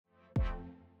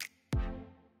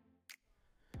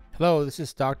Hello, this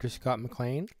is Dr. Scott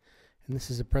MacLean, and this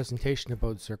is a presentation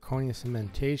about Zirconia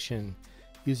Cementation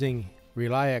using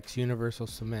RelyX Universal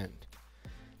Cement.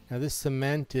 Now this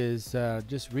cement is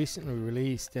just recently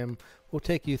released, and we'll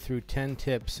take you through 10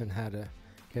 tips on how to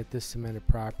get this cemented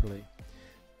properly.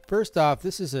 First off,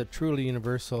 this is a truly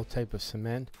universal type of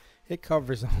cement. It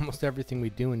covers almost everything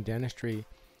we do in dentistry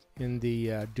in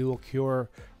the dual cure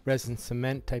resin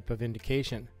cement type of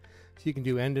indication. So you can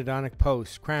do endodontic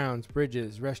posts, crowns,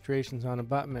 bridges, restorations on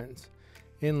abutments,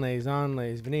 inlays,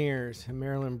 onlays, veneers, and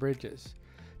Maryland bridges.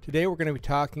 Today we're going to be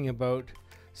talking about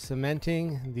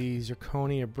cementing the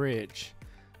Zirconia bridge.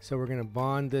 So we're going to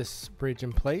bond this bridge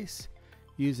in place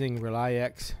using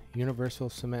RelyX Universal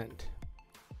Cement.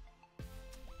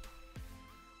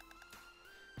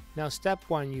 Now step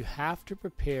one, you have to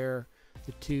prepare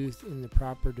the tooth in the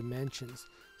proper dimensions.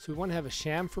 So we want to have a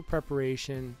chamfer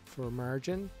preparation for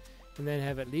margin, and then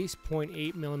have at least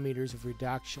 0.8 millimeters of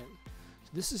reduction. So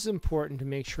this is important to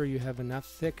make sure you have enough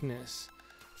thickness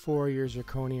for your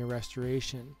zirconia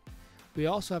restoration. We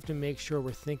also have to make sure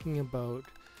we're thinking about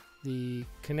the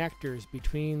connectors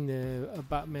between the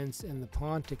abutments and the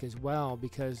pontic as well,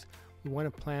 because we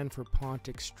want to plan for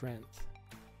pontic strength.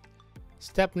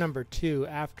 Step number two,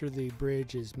 after the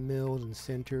bridge is milled and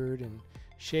sintered and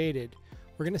shaded,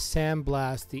 we're going to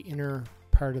sandblast the inner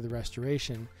part of the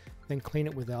restoration, then clean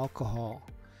it with alcohol.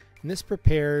 And this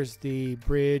prepares the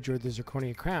bridge or the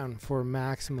zirconia crown for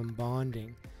maximum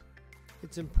bonding.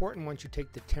 It's important once you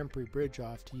take the temporary bridge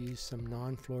off to use some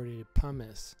non-fluoridated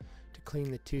pumice to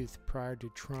clean the tooth prior to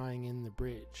trying in the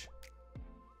bridge.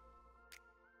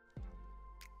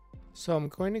 So I'm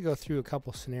going to go through a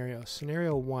couple scenarios.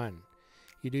 Scenario one,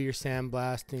 you do your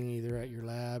sandblasting either at your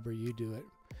lab or you do it.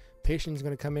 Patient's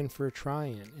going to come in for a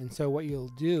try-in, and so what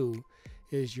you'll do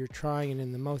is you're trying it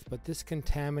in the mouth, but this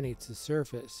contaminates the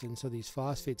surface, and so these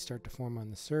phosphates start to form on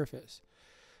the surface.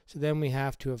 So then we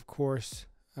have to, of course,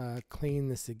 clean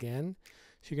this again.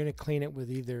 So you're going to clean it with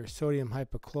either sodium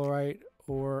hypochlorite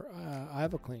or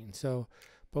Ivoclean. So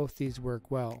both these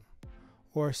work well.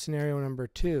 Or scenario number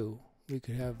two, we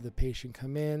could have the patient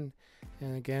come in,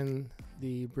 and again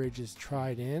the bridge is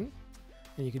tried in,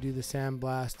 and you can do the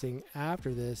sandblasting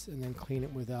after this and then clean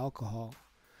it with alcohol.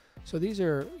 So these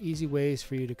are easy ways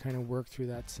for you to kind of work through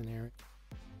that scenario.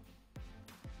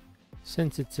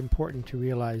 Since it's important to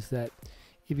realize that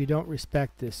if you don't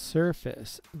respect this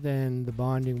surface, then the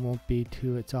bonding won't be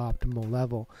to its optimal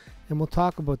level. And we'll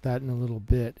talk about that in a little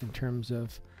bit in terms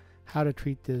of how to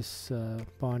treat this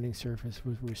bonding surface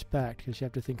with respect, because you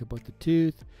have to think about the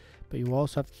tooth, but you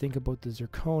also have to think about the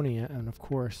zirconia and of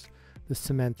course the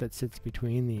cement that sits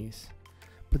between these.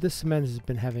 But this cement has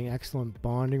been having excellent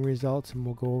bonding results, and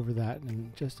we'll go over that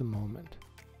in just a moment.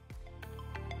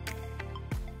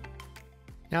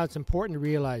 Now it's important to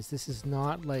realize this is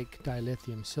not like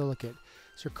dilithium silicate.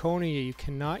 Zirconia, you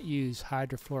cannot use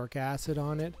hydrofluoric acid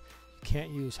on it, you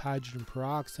can't use hydrogen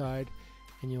peroxide,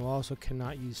 and you also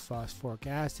cannot use phosphoric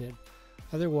acid.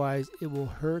 Otherwise it will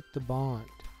hurt the bond.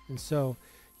 And so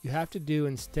you have to do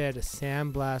instead a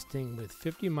sandblasting with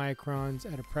 50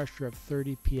 microns at a pressure of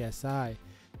 30 psi.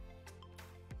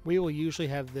 We will usually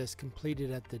have this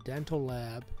completed at the dental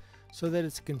lab so that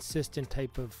it's a consistent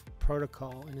type of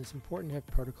protocol, and it's important to have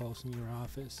protocols in your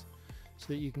office so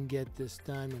that you can get this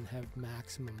done and have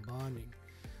maximum bonding.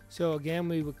 So again,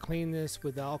 we would clean this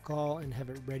with alcohol and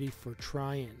have it ready for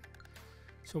try-in.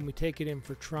 So when we take it in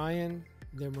for try-in,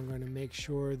 then we're going to make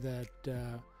sure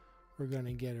that we're going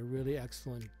to get a really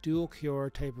excellent dual cure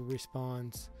type of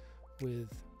response with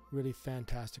really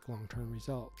fantastic long-term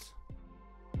results.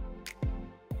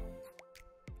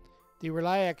 The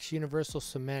RelyX Universal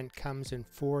Cement comes in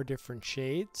 4 different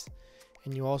shades,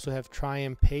 and you also have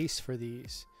try-in paste for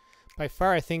these. By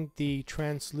far, I think the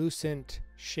translucent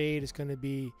shade is going to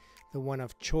be the one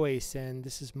of choice, and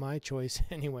this is my choice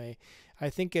anyway.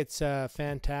 I think it's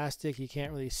fantastic. You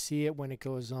can't really see it when it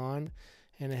goes on,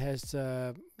 and it has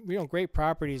great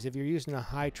properties. If you're using a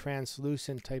high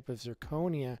translucent type of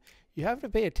zirconia, you have to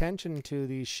pay attention to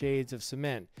these shades of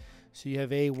cement. So you have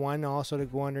A1 also to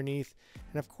go underneath,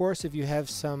 and of course if you have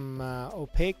some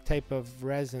opaque type of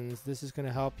resins, this is going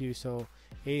to help you. So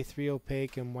A3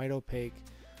 opaque and white opaque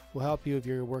will help you if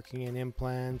you're working in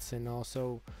implants and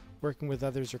also working with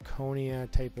other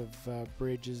zirconia type of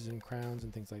bridges and crowns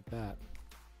and things like that.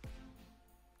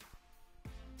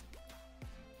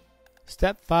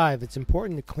 Step 5, it's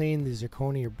important to clean the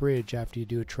zirconia bridge after you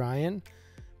do a try-in,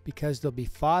 because there'll be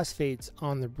phosphates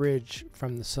on the bridge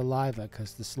from the saliva,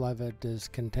 because the saliva does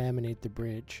contaminate the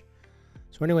bridge.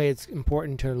 So anyway, it's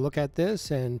important to look at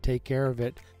this and take care of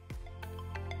it.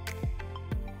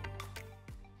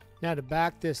 Now to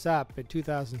back this up, in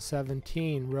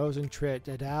 2017, Rosentritt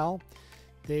et al.,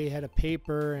 they had a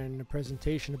paper and a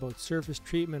presentation about surface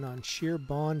treatment on shear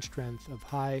bond strength of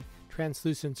high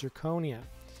translucent zirconia.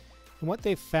 And what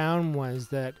they found was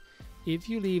that if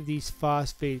you leave these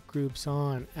phosphate groups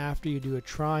on after you do a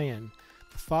try-in,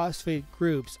 the phosphate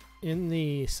groups in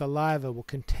the saliva will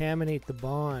contaminate the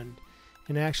bond,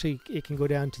 and actually it can go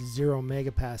down to 0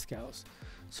 megapascals.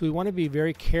 So we want to be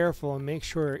very careful and make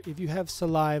sure if you have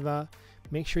saliva,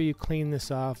 make sure you clean this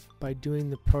off by doing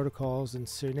the protocols and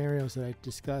scenarios that I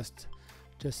discussed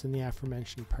just in the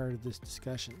aforementioned part of this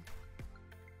discussion.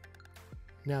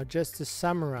 Now just to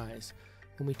summarize,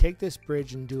 when we take this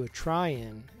bridge and do a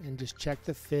try-in and just check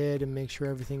the fit and make sure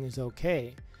everything is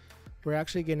okay, we're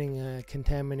actually getting a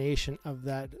contamination of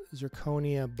that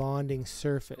zirconia bonding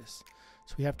surface.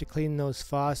 So we have to clean those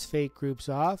phosphate groups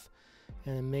off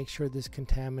and make sure this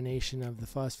contamination of the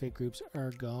phosphate groups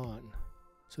are gone.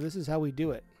 So this is how we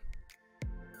do it.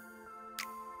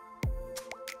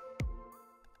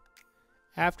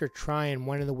 After trying,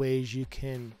 one of the ways you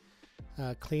can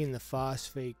clean the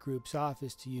phosphate groups off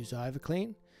is to use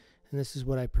IvaClean, and this is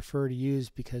what I prefer to use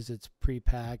because it's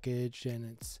pre-packaged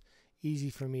and it's easy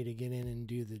for me to get in and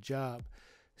do the job.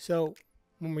 So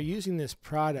when we're using this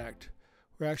product,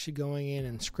 we're actually going in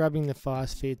and scrubbing the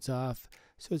phosphates off,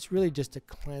 so it's really just a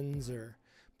cleanser.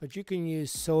 But you can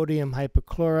use sodium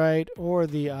hypochlorite or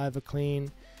the IvaClean,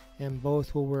 and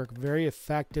both will work very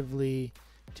effectively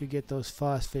to get those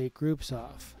phosphate groups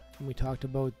off. And we talked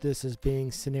about this as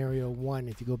being scenario 1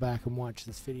 if you go back and watch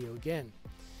this video again.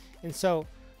 And so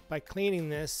by cleaning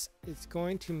this, it's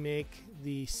going to make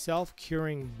the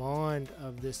self-curing bond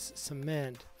of this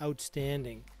cement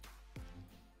outstanding.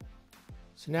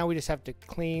 So now we just have to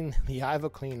clean the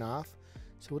IvaClean off.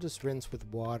 So we'll just rinse with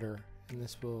water, and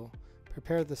this will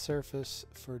prepare the surface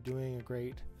for doing a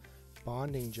great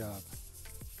bonding job.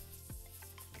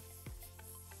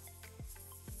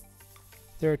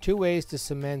 There are two ways to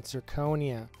cement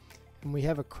zirconia. When we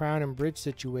have a crown and bridge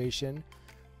situation,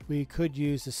 we could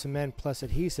use the cement plus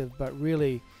adhesive, but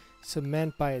really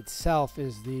cement by itself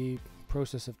is the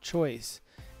process of choice.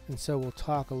 And so we'll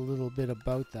talk a little bit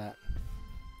about that.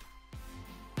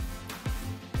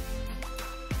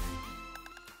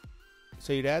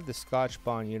 So you'd add the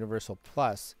Scotch-Bond Universal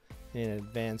Plus in an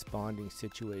advanced bonding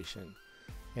situation.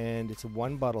 And it's a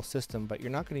one bottle system, but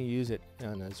you're not going to use it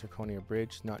on a zirconia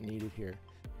bridge, not needed here.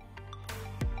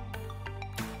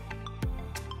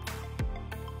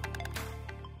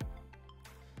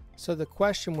 So the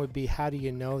question would be, how do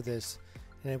you know this?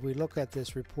 And if we look at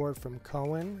this report from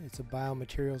Cohen, it's a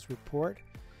biomaterials report,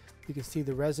 we can see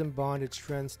the resin bonded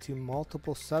strengths to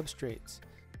multiple substrates.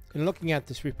 And looking at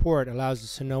this report allows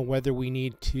us to know whether we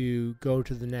need to go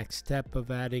to the next step of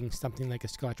adding something like a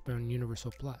Scotch-Bond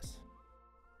Universal Plus.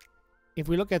 If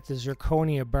we look at the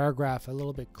zirconia bar graph a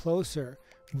little bit closer,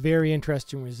 very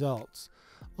interesting results.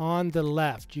 On the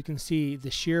left, you can see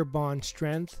the shear bond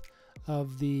strength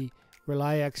of the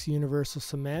RelyX Universal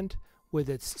Cement with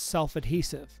its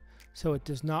self-adhesive. So it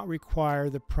does not require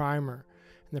the primer.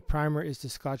 And the primer is the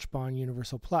Scotch-Bond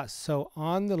Universal Plus. So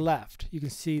on the left, you can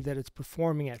see that it's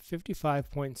performing at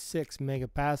 55.6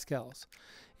 megapascals.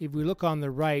 If we look on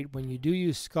the right, when you do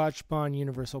use Scotch-Bond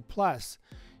Universal Plus,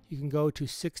 you can go to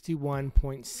 61.6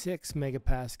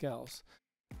 megapascals.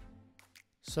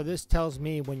 So this tells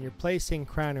me when you're placing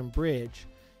crown and bridge,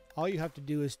 all you have to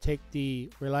do is take the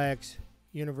RelyX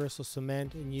Universal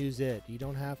Cement and use it. You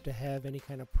don't have to have any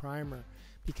kind of primer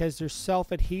because there's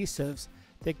self-adhesives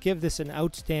that give this an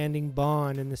outstanding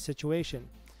bond in the situation.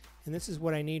 And this is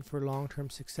what I need for long-term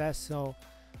success, so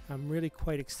I'm really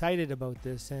quite excited about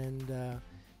this, and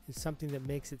it's something that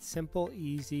makes it simple,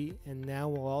 easy, and now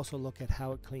we'll also look at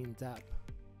how it cleans up.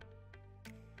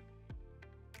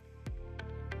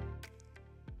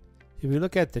 If we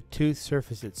look at the tooth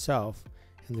surface itself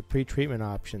and the pre-treatment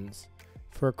options,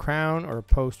 for a crown or a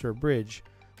post or a bridge,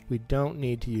 we don't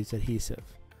need to use adhesive.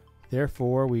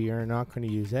 Therefore, we are not going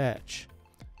to use etch.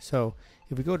 So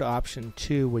if we go to option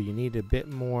 2, where you need a bit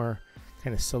more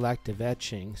kind of selective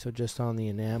etching, so just on the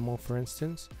enamel for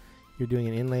instance, you're doing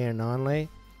an inlay or non-lay,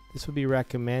 this would be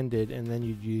recommended, and then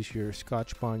you'd use your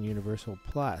Scotch-Bond Universal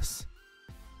Plus.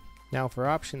 Now for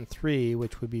option 3,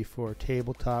 which would be for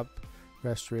tabletop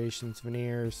restorations,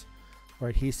 veneers, or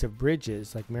adhesive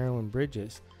bridges like Maryland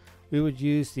bridges, we would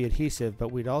use the adhesive,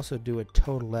 but we'd also do a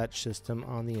total etch system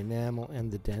on the enamel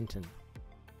and the dentin.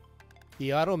 The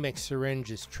AutoMix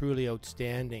syringe is truly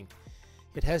outstanding.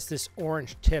 It has this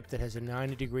orange tip that has a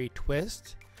 90-degree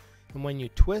twist, and when you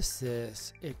twist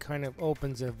this, it kind of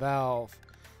opens a valve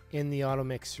in the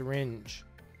AutoMix syringe.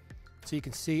 So you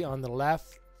can see on the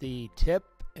left the tip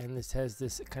and this has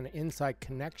this kind of inside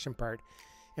connection part.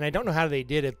 And I don't know how they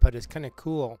did it, but it's kind of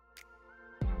cool.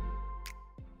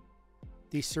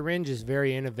 The syringe is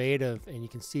very innovative, and you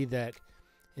can see that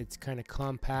it's kind of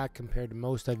compact compared to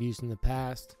most I've used in the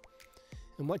past.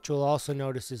 And what you'll also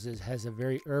notice is it has a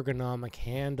very ergonomic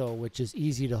handle, which is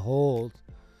easy to hold,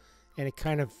 and it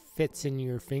kind of fits in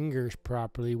your fingers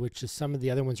properly, which is some of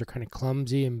the other ones are kind of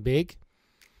clumsy and big.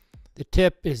 The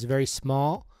tip is very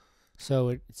small, so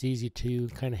it's easy to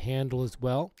kind of handle as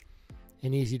well,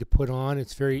 and easy to put on.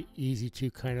 It's very easy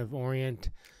to kind of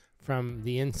orient from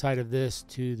the inside of this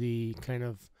to the kind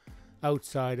of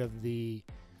outside of the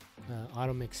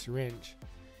automix syringe.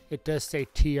 It does say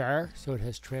TR, so it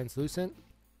has translucent,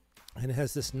 and it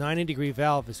has this 90-degree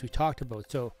valve as we talked about.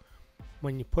 So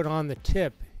when you put on the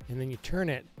tip and then you turn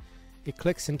it, it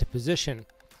clicks into position,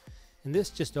 and this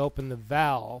just opened the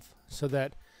valve so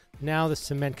that now the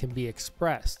cement can be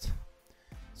expressed.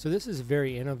 So this is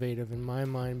very innovative in my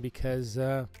mind, because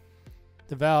the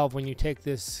valve, when you take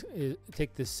this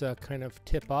kind of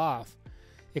tip off,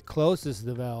 it closes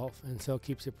the valve, and so it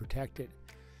keeps it protected.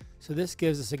 So this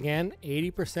gives us, again,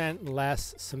 80%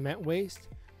 less cement waste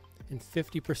and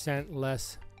 50%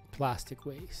 less plastic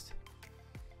waste.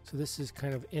 So this is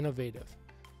kind of innovative.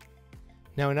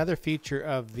 Now, another feature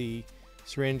of the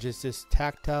syringe is this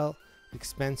tactile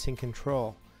dispensing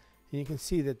control. And you can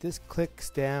see that this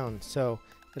clicks down, so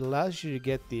it allows you to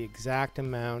get the exact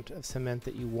amount of cement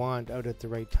that you want out at the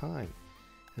right time.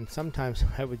 And sometimes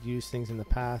I would use things in the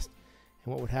past,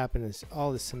 and what would happen is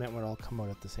all the cement would all come out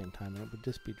at the same time, and it would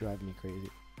just be driving me crazy.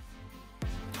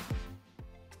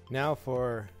 Now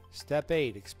for step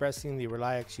 8, expressing the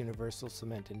RelyX Universal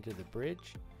Cement into the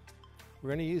bridge. We're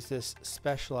going to use this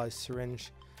specialized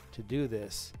syringe to do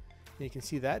this. And you can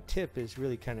see that tip is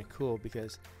really kind of cool,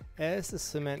 because as the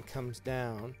cement comes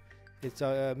down, it's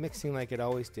mixing like it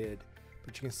always did,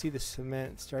 but you can see the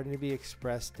cement starting to be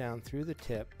expressed down through the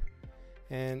tip.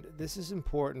 And this is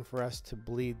important for us to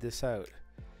bleed this out,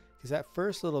 because that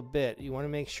first little bit, you want to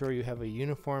make sure you have a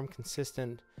uniform,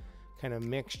 consistent kind of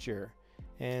mixture.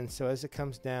 And so as it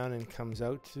comes down and comes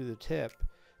out through the tip,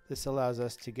 this allows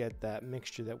us to get that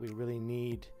mixture that we really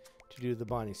need to do the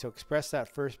bonding. So express that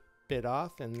first bit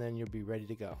off, and then you'll be ready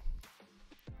to go.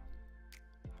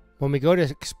 When we go to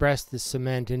express the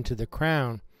cement into the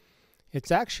crown,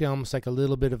 it's actually almost like a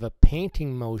little bit of a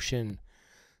painting motion.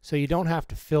 So you don't have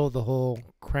to fill the whole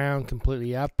crown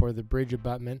completely up, or the bridge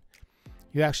abutment.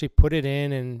 You actually put it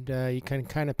in, and you can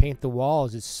kind of paint the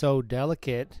walls. It's so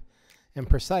delicate and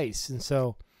precise. And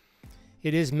so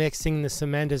it is mixing the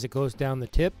cement as it goes down the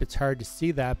tip. It's hard to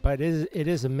see that, but it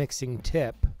is a mixing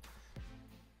tip.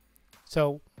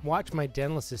 So watch my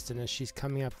dental assistant as she's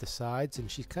coming up the sides,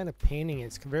 and she's kind of painting it.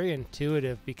 It's very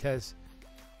intuitive, because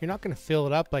you're not going to fill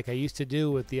it up like I used to do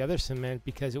with the other cement,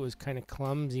 because it was kind of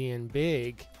clumsy and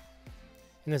big.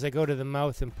 And as I go to the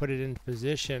mouth and put it into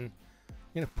position, I'm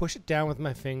going to push it down with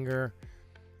my finger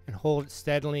and hold it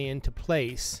steadily into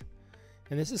place.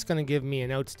 And this is going to give me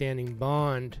an outstanding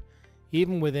bond,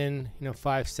 even within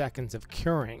 5 seconds of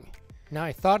curing. Now,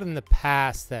 I thought in the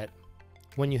past that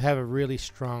when you have a really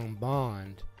strong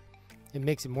bond, it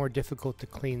makes it more difficult to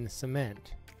clean the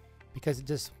cement, because it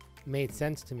just made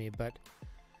sense to me. But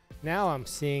now I'm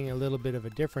seeing a little bit of a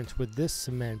difference with this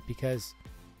cement, because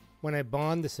when I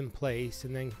bond this in place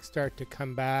and then start to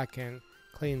come back and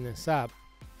clean this up,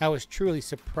 I was truly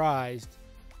surprised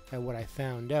at what I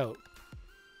found out.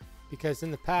 Because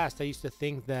in the past, I used to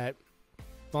think that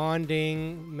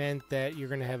bonding meant that you're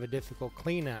going to have a difficult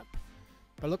cleanup.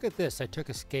 But look at this. I took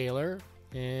a scaler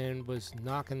and was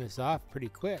knocking this off pretty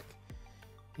quick.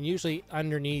 And usually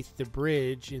underneath the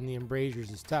bridge in the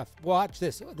embrasures is tough. Watch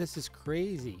this. Oh, this is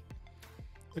crazy.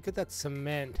 Look at that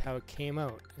cement, how it came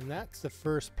out. And that's the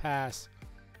first pass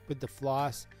with the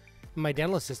floss. My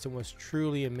dental assistant was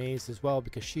truly amazed as well,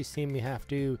 because she's seen me have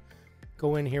to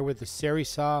go in here with the seri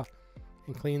saw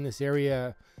and clean this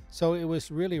area. So it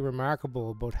was really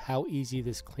remarkable about how easy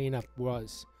this cleanup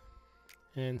was,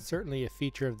 and certainly a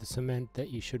feature of the cement that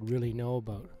you should really know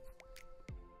about.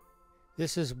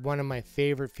 This is one of my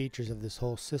favorite features of this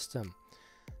whole system.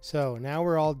 So now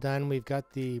we're all done. We've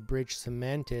got the bridge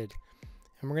cemented,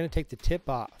 and we're going to take the tip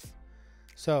off.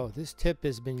 So this tip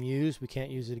has been used. We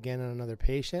can't use it again on another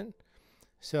patient.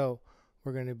 So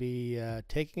we're going to be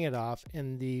taking it off,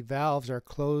 and the valves are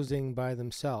closing by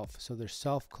themselves. So they're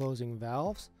self-closing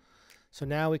valves. So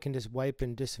now we can just wipe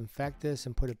and disinfect this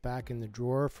and put it back in the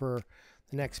drawer for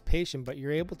the next patient. But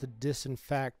you're able to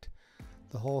disinfect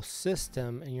the whole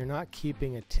system, and you're not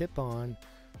keeping a tip on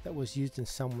that was used in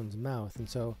someone's mouth. And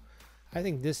so I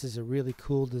think this is a really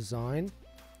cool design.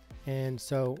 And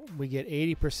so we get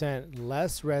 80%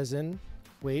 less resin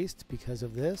waste because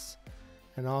of this,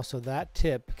 and also that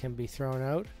tip can be thrown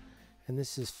out, and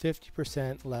this is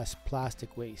 50% less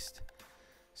plastic waste.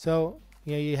 So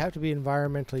you have to be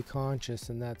environmentally conscious,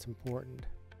 and that's important.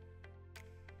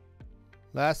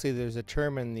 Lastly, there's a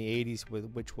term in the 80s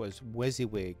which was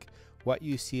WYSIWYG. What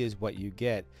you see is what you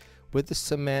get. With the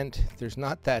cement, there's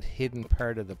not that hidden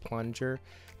part of the plunger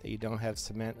that you don't have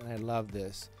cement, and I love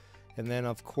this. And then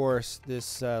of course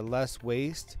this less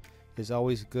waste is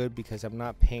always good because I'm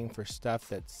not paying for stuff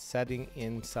that's setting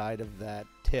inside of that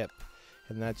tip,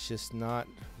 and that's just not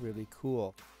really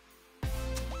cool.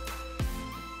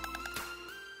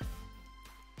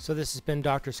 So this has been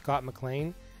Dr. Scott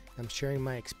MacLean. I'm sharing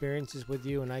my experiences with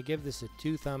you, and I give this a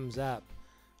 2 thumbs up.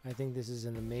 I think this is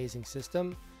an amazing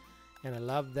system, and I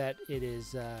love that it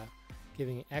is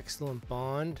giving excellent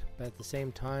bond, but at the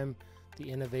same time the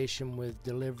innovation with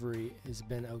delivery has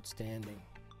been outstanding.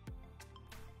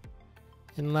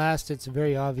 And last, it's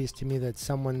very obvious to me that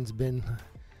someone's been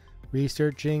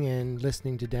researching and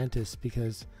listening to dentists,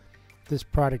 because this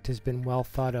product has been well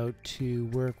thought out to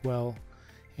work well,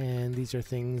 and these are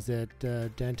things that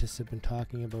dentists have been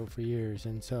talking about for years.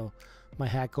 And so my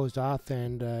hat goes off,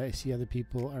 and I see other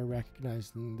people are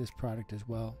recognizing this product as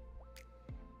well.